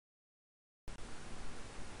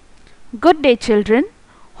Good day, children.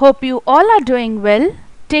 Hope you all are doing well,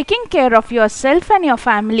 taking care of yourself and your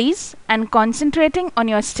families, and concentrating on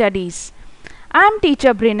your studies. I am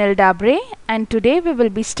teacher Brinel Dabre, and today we will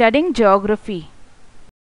be studying geography.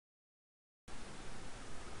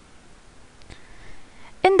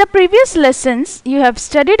 In the previous lessons, you have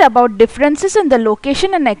studied about differences in the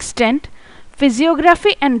location and extent,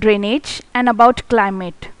 physiography and drainage, and about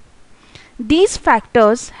climate. These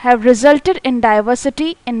factors have resulted in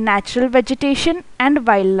diversity in natural vegetation and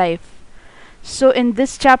wildlife. So in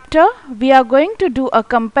this chapter, we are going to do a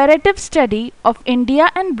comparative study of India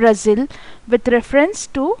and Brazil with reference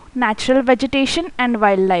to natural vegetation and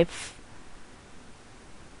wildlife.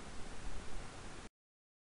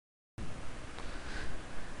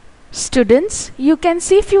 Students, you can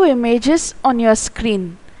see few images on your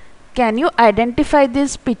screen. Can you identify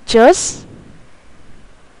these pictures?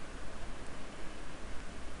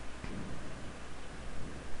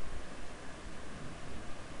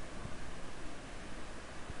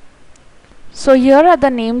 So here are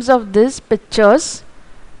the names of these pictures.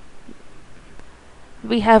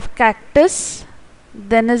 We have cactus,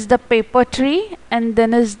 then is the paper tree, and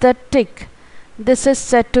then is the tick. This is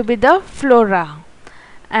said to be the flora.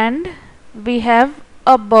 And we have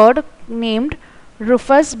a bird named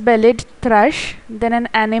rufous-bellied thrush, then an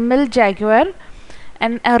animal jaguar,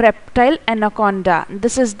 and a reptile anaconda.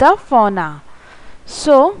 This is the fauna.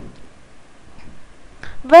 So,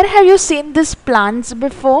 where have you seen these plants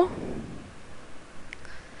before?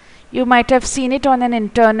 You might have seen it on an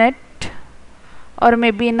internet or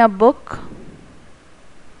maybe in a book,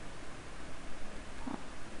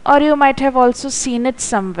 or you might have also seen it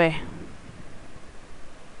somewhere.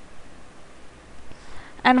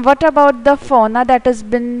 And what about the fauna that has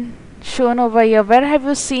been shown over here? Where have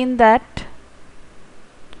you seen that?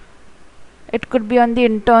 It could be on the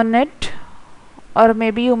internet, or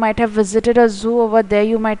maybe you might have visited a zoo over there,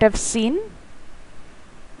 you might have seen.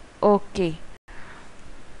 Okay.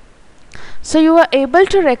 So you are able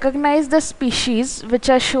to recognize the species which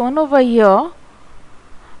are shown over here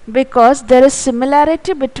because there is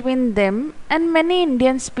similarity between them and many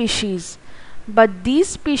Indian species. But these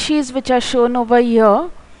species which are shown over here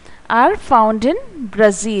are found in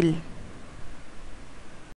Brazil.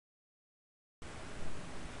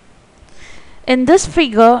 In this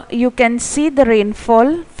figure, you can see the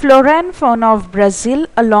rainfall, flora and fauna of Brazil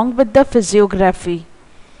along with the physiography.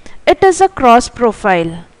 It is a cross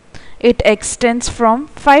profile. It extends from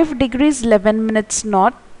 5 degrees 11 minutes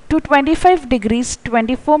north to 25 degrees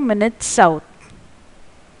 24 minutes south.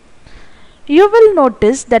 You will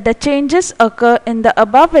notice that the changes occur in the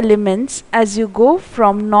above elements as you go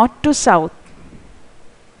from north to south.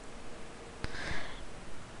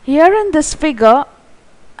 Here in this figure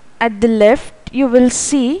at the left, you will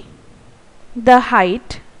see the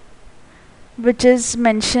height which is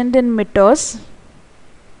mentioned in meters.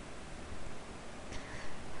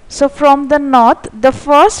 So from the north, the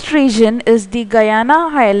first region is the Guyana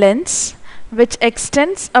Highlands, which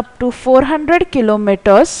extends up to 400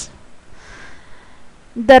 kilometers.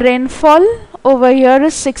 The rainfall over here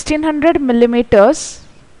is 1600 millimeters.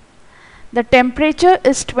 The temperature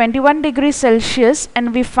is 21 degrees Celsius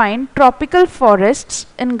and we find tropical forests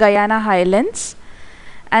in Guyana Highlands.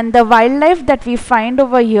 And the wildlife that we find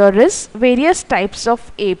over here is various types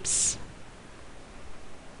of apes.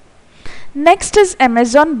 Next is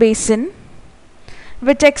Amazon Basin,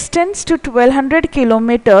 which extends to 1200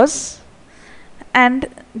 kilometers and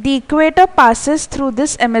the equator passes through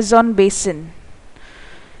this Amazon Basin.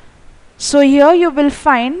 So here you will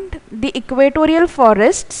find the equatorial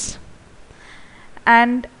forests,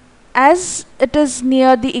 and as it is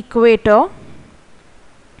near the equator,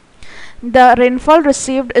 the rainfall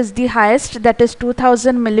received is the highest, that is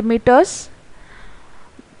 2000 millimeters.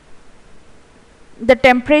 The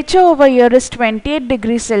temperature over here is 28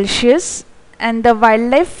 degrees Celsius and the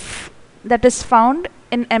wildlife that is found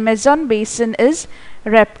in Amazon Basin is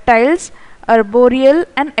reptiles, arboreal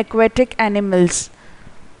and aquatic animals.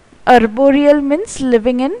 Arboreal means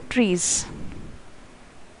living in trees.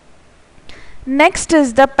 Next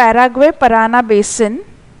is the Paraguay-Parana Basin,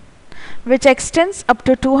 which extends up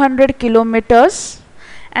to 200 kilometers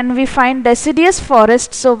and we find deciduous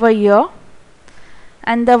forests over here,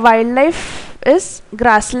 and the wildlife is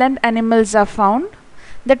grassland animals are found.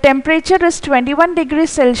 The temperature is 21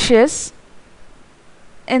 degrees Celsius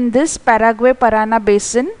in this Paraguay-Parana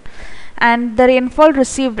Basin and the rainfall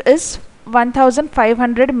received is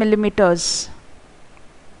 1500 millimeters.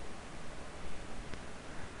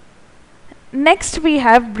 Next we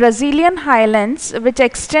have Brazilian Highlands, which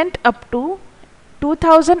extend up to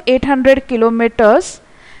 2800 kilometers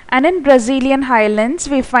And in Brazilian highlands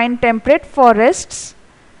we find temperate forests.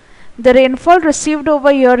 The rainfall received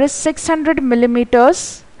over here is 600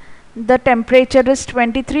 millimeters. The temperature is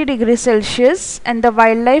 23 degrees Celsius and the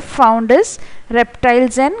wildlife found is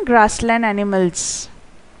reptiles and grassland animals.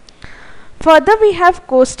 Further, we have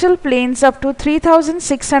coastal plains up to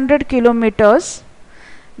 3600 kilometers.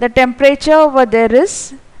 The temperature over there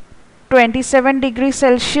is 27 degrees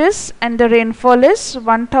Celsius and the rainfall is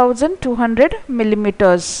 1200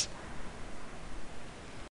 millimeters.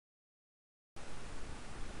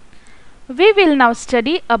 We will now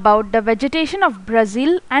study about the vegetation of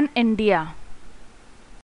Brazil and India.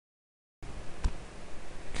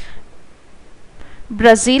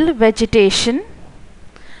 Brazil vegetation.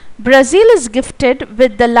 Brazil is gifted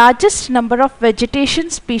with the largest number of vegetation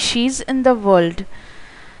species in the world.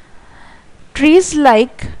 Trees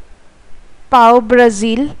like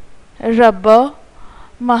pau-Brazil, rubber,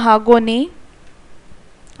 mahogany,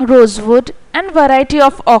 rosewood and variety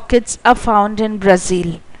of orchids are found in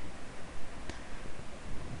Brazil.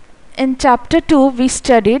 In chapter 2 we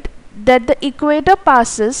studied that the equator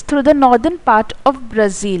passes through the northern part of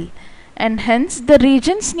Brazil and hence the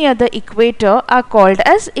regions near the equator are called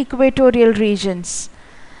as equatorial regions.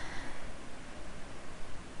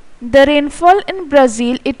 The rainfall in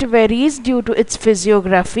Brazil, it varies due to its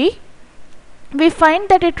physiography. We find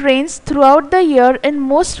that it rains throughout the year in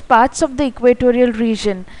most parts of the equatorial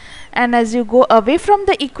region, and as you go away from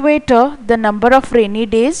the equator, the number of rainy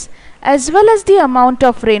days as well as the amount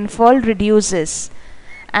of rainfall reduces,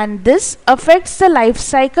 and this affects the life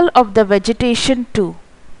cycle of the vegetation too.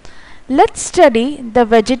 Let's study the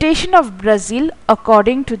vegetation of Brazil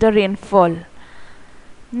according to the rainfall.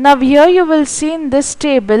 Now here you will see in this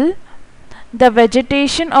table the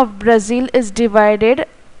vegetation of Brazil is divided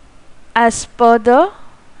as per the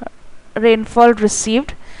rainfall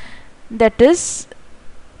received, that is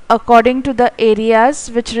according to the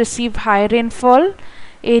areas which receive high rainfall,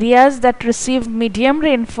 areas that receive medium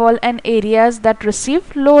rainfall and areas that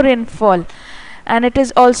receive low rainfall, and it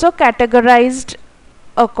is also categorized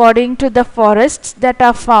according to the forests that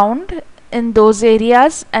are found in those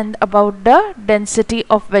areas and about the density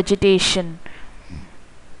of vegetation.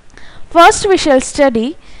 First we shall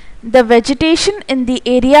study the vegetation in the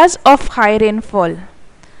areas of high rainfall.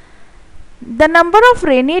 The number of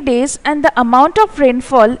rainy days and the amount of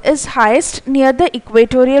rainfall is highest near the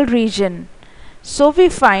equatorial region. So we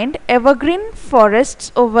find evergreen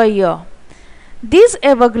forests over here. These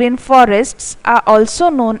evergreen forests are also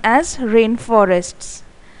known as rainforests.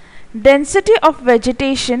 Density of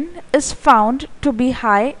vegetation is found to be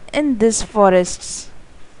high in these forests.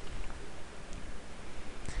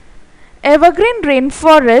 Evergreen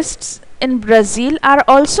rainforests in Brazil are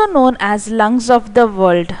also known as lungs of the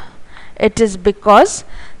world. It is because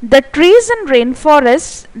the trees in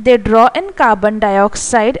rainforests, they draw in carbon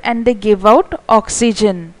dioxide and they give out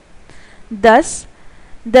oxygen. Thus,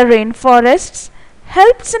 the rainforests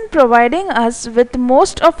helps in providing us with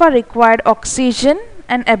most of our required oxygen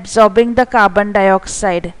and absorbing the carbon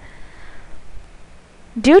dioxide.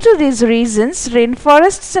 Due to these reasons,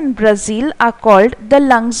 rainforests in Brazil are called the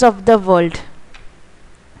lungs of the world.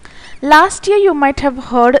 Last year you might have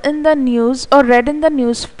heard in the news or read in the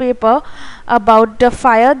newspaper about the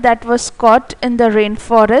fire that was caught in the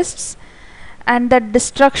rainforests and the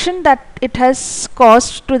destruction that it has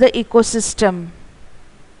caused to the ecosystem.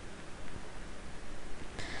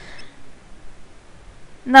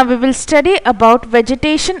 Now we will study about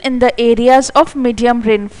vegetation in the areas of medium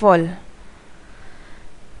rainfall.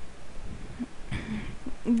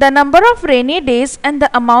 The number of rainy days and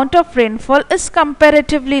the amount of rainfall is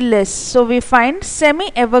comparatively less. So we find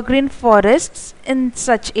semi-evergreen forests in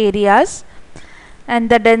such areas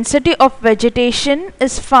and the density of vegetation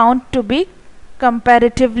is found to be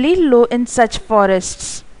comparatively low in such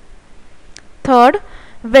forests. Third,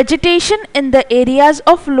 vegetation in the areas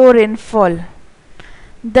of low rainfall.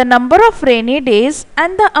 The number of rainy days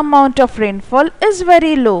and the amount of rainfall is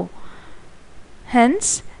very low.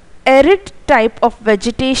 Hence, arid type of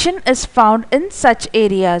vegetation is found in such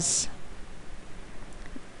areas.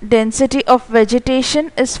 Density of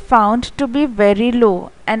vegetation is found to be very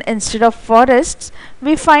low, and instead of forests,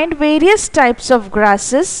 we find various types of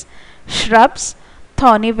grasses, shrubs,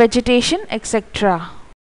 thorny vegetation, etc.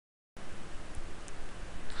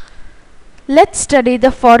 Let's study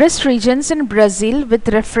the forest regions in Brazil with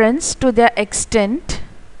reference to their extent.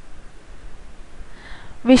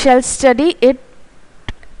 We shall study it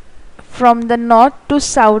from the north to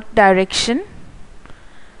south direction.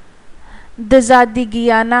 These are the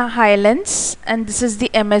Guiana highlands and this is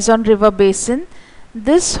the Amazon river basin.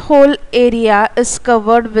 This whole area is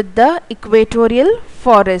covered with the equatorial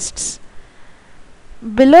forests.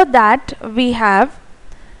 Below that we have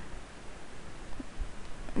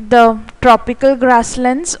the tropical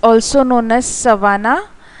grasslands, also known as savanna,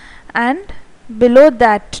 and below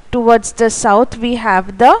that towards the south we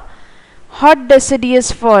have the hot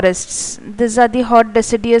deciduous forests. These are the hot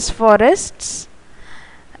deciduous forests,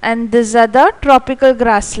 and these are the tropical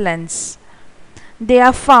grasslands. They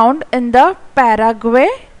are found in the Paraguay,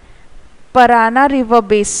 Parana River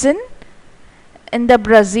Basin, in the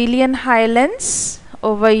Brazilian highlands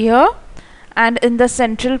over here, and in the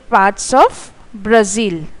central parts of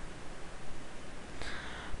Brazil.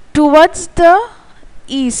 Towards the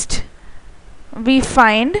east we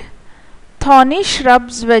find thorny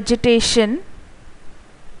shrubs vegetation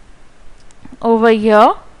over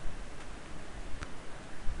here.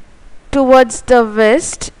 Towards the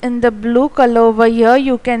west, in the blue color over here,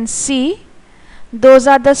 you can see those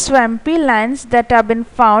are the swampy lands that have been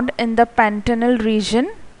found in the Pantanal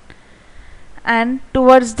region, and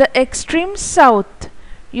towards the extreme south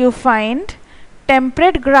you find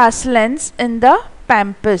temperate grasslands in the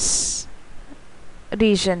Pampas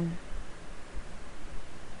region.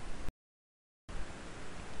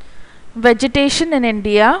 Vegetation in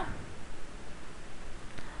India.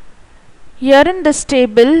 Here in this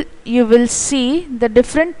table you will see the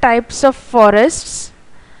different types of forests,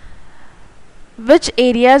 which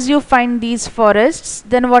areas you find these forests,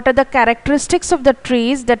 then what are the characteristics of the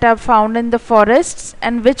trees that are found in the forests,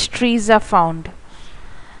 and which trees are found.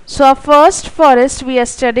 So our first forest we are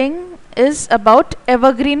studying is about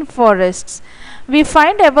evergreen forests. We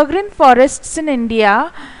find evergreen forests in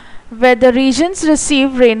India where the regions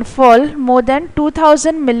receive rainfall more than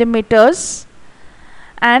 2000 millimeters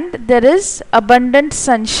and there is abundant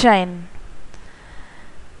sunshine.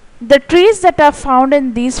 The trees that are found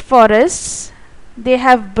in these forests, they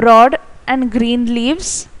have broad and green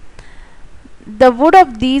leaves. The wood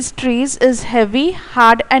of these trees is heavy,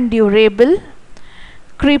 hard and durable.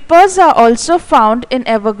 Creepers are also found in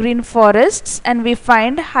evergreen forests, and we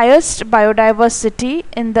find highest biodiversity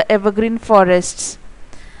in the evergreen forests.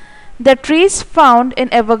 The trees found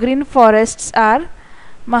in evergreen forests are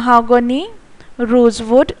mahogany,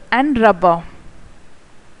 rosewood and rubber.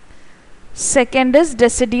 Second is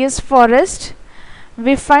deciduous forest.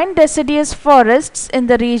 We find deciduous forests in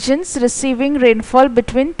the regions receiving rainfall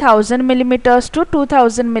between 1000 millimeters to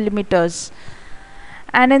 2000 millimeters.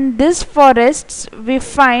 And in these forests we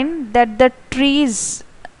find that the trees,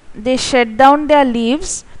 they shed down their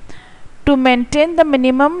leaves to maintain the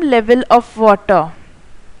minimum level of water.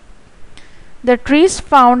 The trees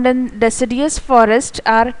found in deciduous forest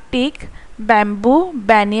are teak, bamboo,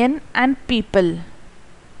 banyan and peepal.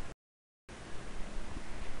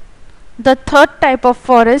 The third type of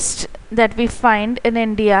forest that we find in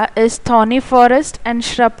India is thorny forest and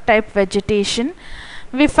shrub type vegetation.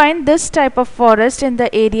 We find this type of forest in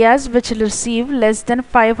the areas which receive less than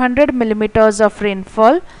 500 millimeters of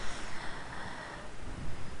rainfall.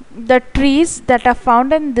 The trees that are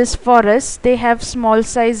found in this forest, they have small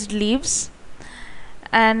sized leaves,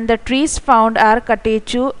 and the trees found are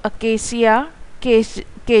katechu, acacia,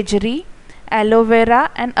 kejri, aloe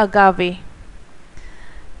vera and agave.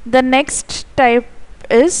 The next type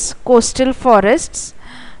is coastal forests,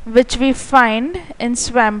 which we find in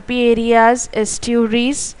swampy areas,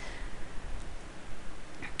 estuaries,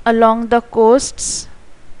 along the coasts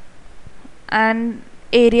and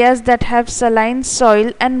areas that have saline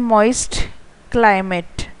soil and moist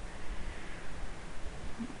climate.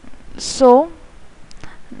 So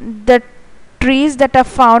the trees that are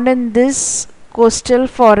found in these coastal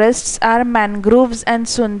forests are mangroves and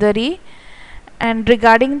sundari. And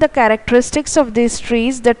regarding the characteristics of these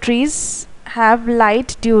trees, the trees have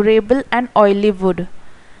light, durable and oily wood.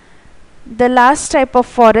 The last type of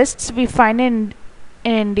forests we find in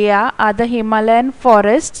India are the Himalayan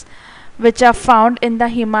forests, which are found in the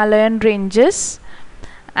Himalayan ranges,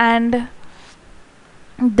 and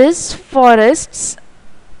these forests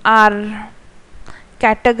are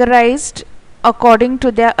categorized according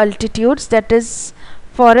to their altitudes, that is,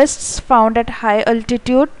 forests found at high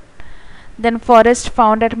altitude, then forest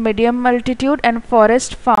found at medium altitude and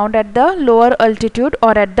forest found at the lower altitude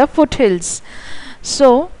or at the foothills.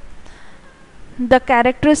 So the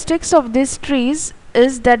characteristics of these trees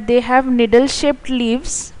is that they have needle shaped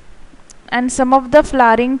leaves, and some of the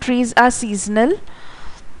flowering trees are seasonal.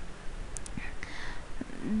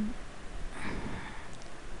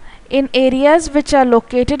 In areas which are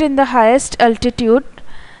located in the highest altitude,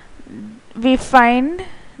 we find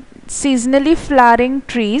seasonally flowering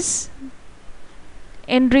trees.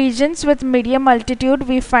 In regions with medium altitude,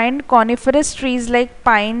 we find coniferous trees like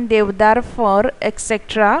pine, deodar, fir,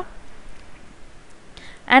 etc.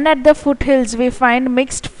 And at the foothills we find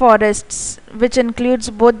mixed forests, which includes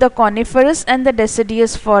both the coniferous and the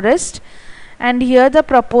deciduous forest, and here the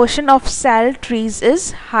proportion of sal trees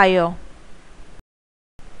is higher.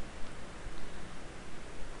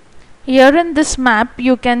 Here in this map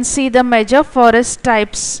you can see the major forest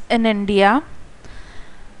types in India.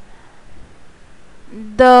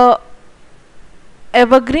 The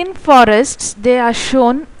evergreen forests, they are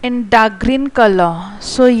shown in dark green color.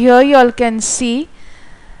 So here you all can see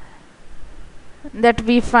that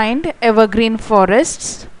we find evergreen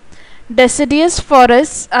forests. Deciduous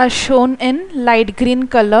forests are shown in light green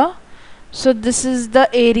color. So this is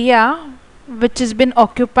the area which has been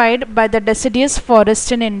occupied by the deciduous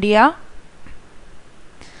forest in India.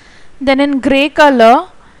 Then in grey color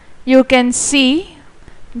you can see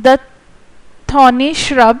the thorny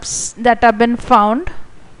shrubs that have been found.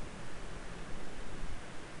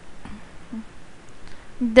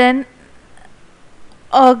 Then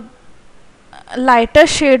a lighter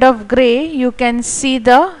shade of grey you can see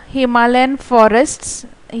the Himalayan forests.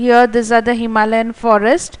 Here these are the Himalayan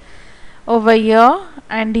forest over here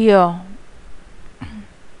and here.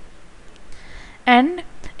 And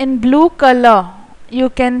in blue color you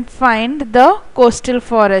can find the coastal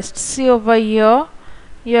forests. See over here,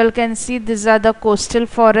 you all can see these are the coastal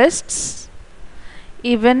forests,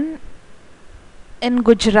 even in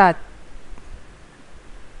Gujarat.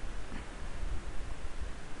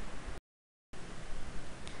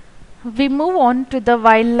 We move on to the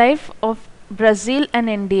wildlife of Brazil and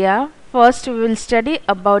India. First we will study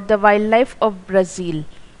about the wildlife of Brazil.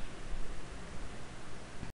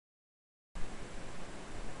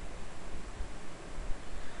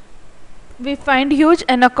 We find huge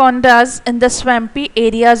anacondas in the swampy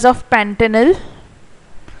areas of Pantanal.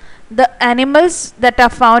 The animals that are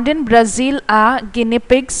found in Brazil are guinea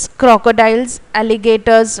pigs, crocodiles,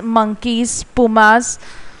 alligators, monkeys, pumas,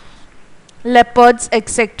 leopards,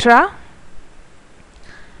 etc.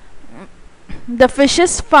 The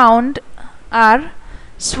fishes found are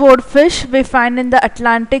swordfish we find in the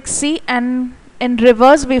Atlantic Sea, and in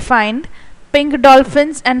rivers we find pink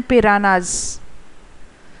dolphins and piranhas.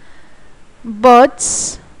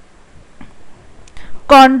 Birds,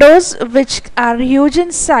 condors which are huge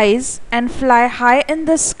in size and fly high in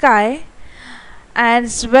the sky,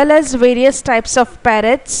 as well as various types of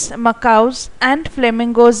parrots, macaws and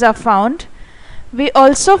flamingos are found. We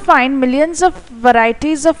also find millions of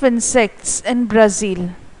varieties of insects in Brazil.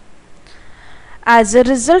 As a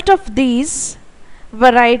result of these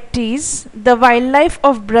varieties, the wildlife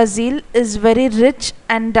of Brazil is very rich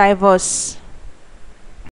and diverse.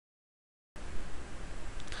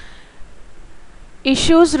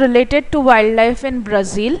 Issues related to wildlife in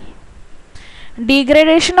Brazil: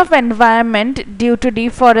 degradation of environment due to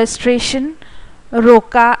deforestation,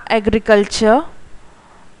 roca agriculture.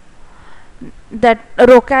 That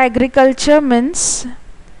roca agriculture means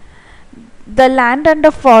the land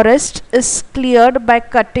under forest is cleared by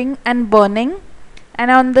cutting and burning,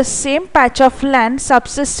 and on the same patch of land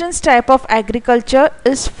subsistence type of agriculture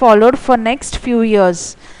is followed for next few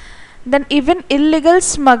years. Then even illegal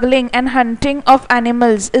smuggling and hunting of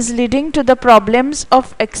animals is leading to the problems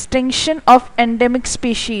of extinction of endemic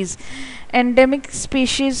species. Endemic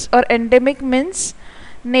species, or endemic means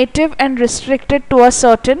native and restricted to a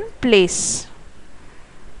certain place.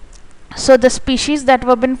 So the species that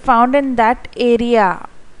were been found in that area,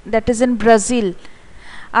 that is in Brazil,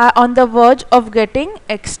 are on the verge of getting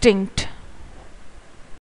extinct.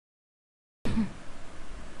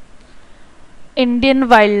 Indian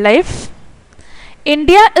wildlife.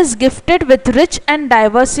 India is gifted with rich and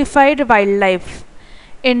diversified wildlife.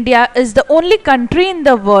 India is the only country in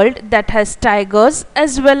the world that has tigers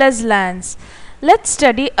as well as lions. Let's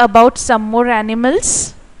study about some more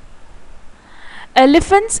animals.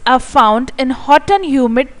 Elephants are found in hot and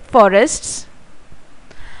humid forests.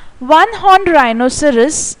 One-horned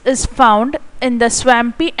rhinoceros is found in the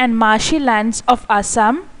swampy and marshy lands of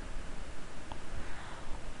Assam.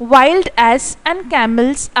 Wild ass and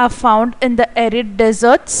camels are found in the arid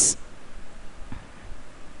deserts.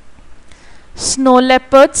 Snow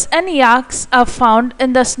leopards and yaks are found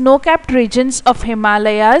in the snow-capped regions of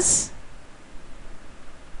Himalayas.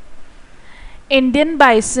 Indian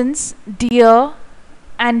bisons, deer,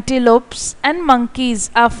 antelopes and monkeys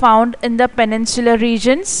are found in the peninsular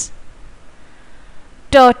regions.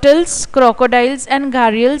 Turtles, crocodiles and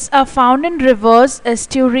gharials are found in rivers,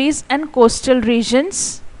 estuaries and coastal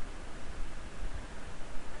regions.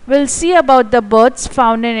 We'll see about the birds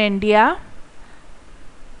found in India.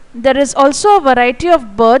 There is also a variety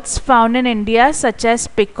of birds found in India, such as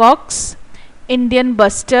peacocks, Indian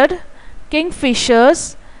bustard,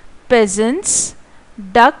 kingfishers, pheasants,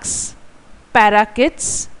 ducks,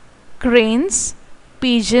 parakeets, cranes,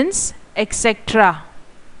 pigeons, etc.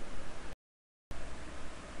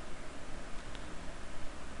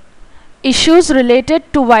 Issues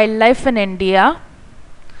related to wildlife in India: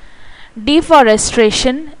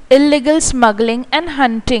 deforestation, illegal smuggling and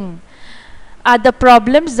hunting are the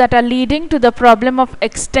problems that are leading to the problem of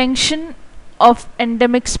extinction of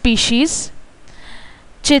endemic species.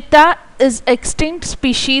 Cheetah is extinct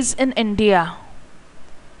species in India.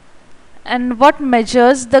 And what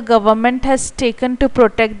measures the government has taken to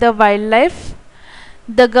protect the wildlife?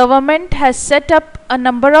 The government has set up a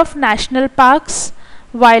number of national parks,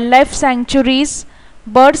 wildlife sanctuaries,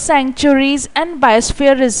 bird sanctuaries and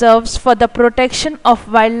biosphere reserves for the protection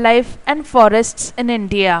of wildlife and forests in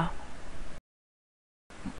India.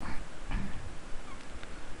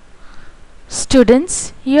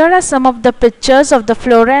 Students, here are some of the pictures of the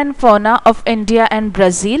flora and fauna of India and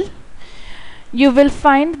Brazil. You will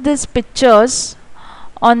find these pictures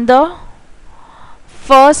on the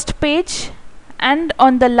first page and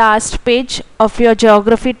on the last page of your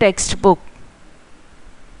geography textbook.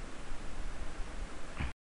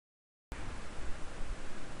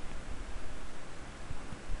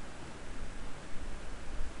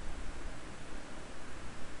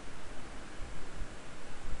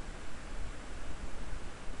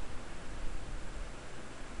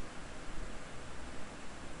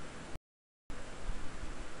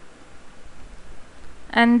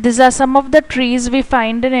 And these are some of the trees we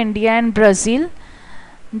find in India and Brazil.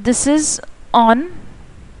 This is on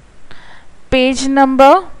page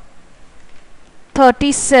number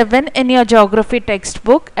 37 in your geography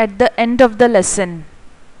textbook at the end of the lesson.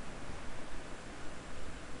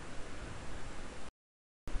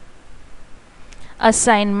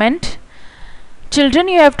 Assignment. Children,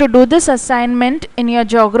 you have to do this assignment in your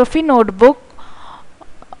geography notebook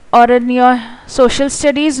or in your social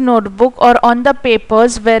studies notebook or on the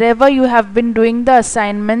papers wherever you have been doing the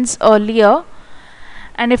assignments earlier.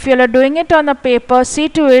 And if you are doing it on a paper, see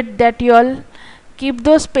to it that you all keep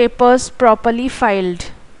those papers properly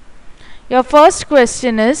filed. Your first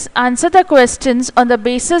question is, answer the questions on the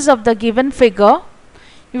basis of the given figure.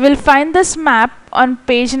 You will find this map on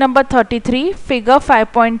page number 33, figure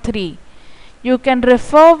 5.3. You can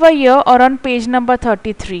refer over here or on page number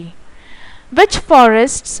 33. Which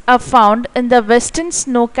forests are found in the western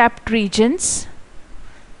snow-capped regions?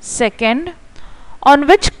 Second, on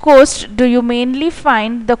which coast do you mainly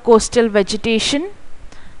find the coastal vegetation?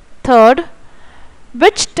 Third,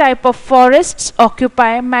 which type of forests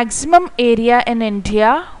occupy maximum area in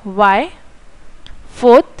India? Why?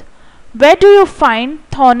 Fourth, where do you find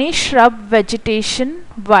thorny shrub vegetation?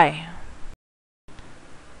 Why?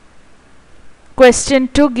 Question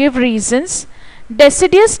 2, give reasons.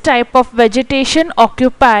 Deciduous type of vegetation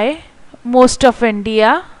occupy most of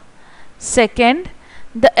India. Second,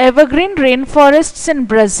 the evergreen rainforests in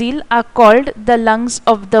Brazil are called the lungs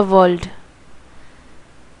of the world.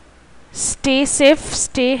 Stay safe,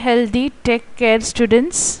 stay healthy, take care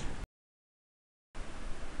students.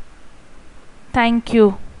 Thank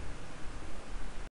you.